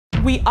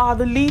We are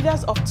the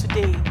leaders of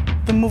today,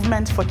 the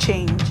movement for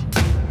change.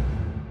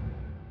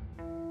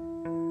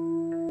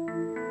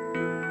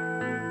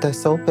 The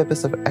sole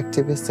purpose of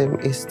activism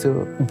is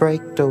to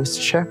break those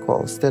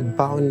shackles that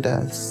bound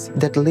us,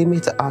 that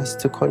limit us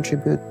to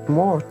contribute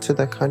more to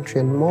the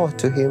country and more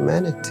to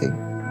humanity.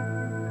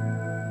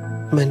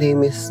 My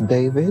name is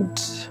David,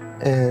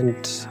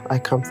 and I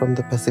come from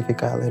the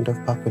Pacific island of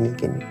Papua New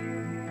Guinea.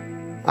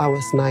 I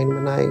was 9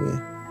 when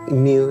I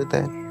knew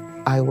that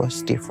I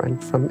was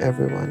different from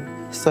everyone.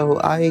 So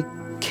I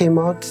came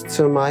out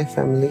to my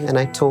family and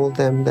I told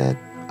them that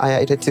I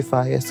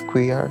identify as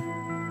queer.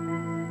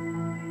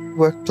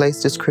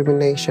 Workplace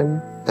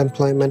discrimination,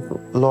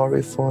 employment law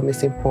reform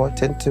is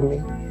important to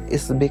me.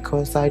 It's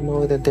because I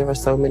know that there are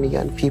so many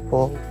young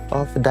people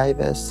of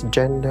diverse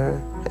gender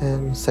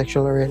and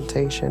sexual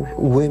orientation.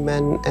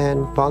 Women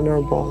and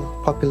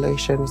vulnerable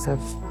populations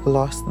have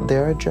lost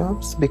their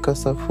jobs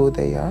because of who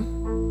they are.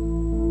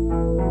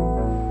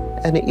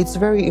 And it's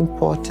very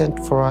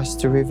important for us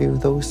to review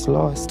those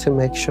laws to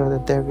make sure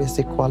that there is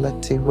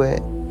equality where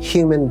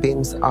human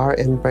beings are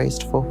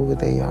embraced for who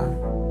they are.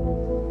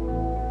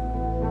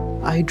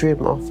 I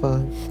dream of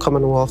a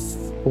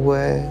Commonwealth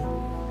where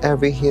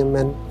every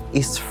human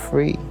is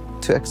free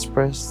to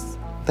express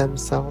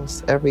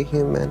themselves. Every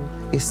human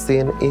is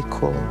seen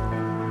equal.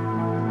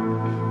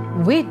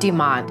 We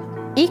demand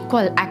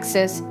equal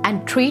access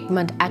and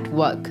treatment at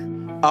work.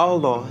 Our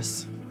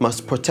laws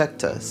must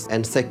protect us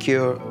and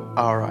secure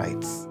our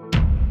rights.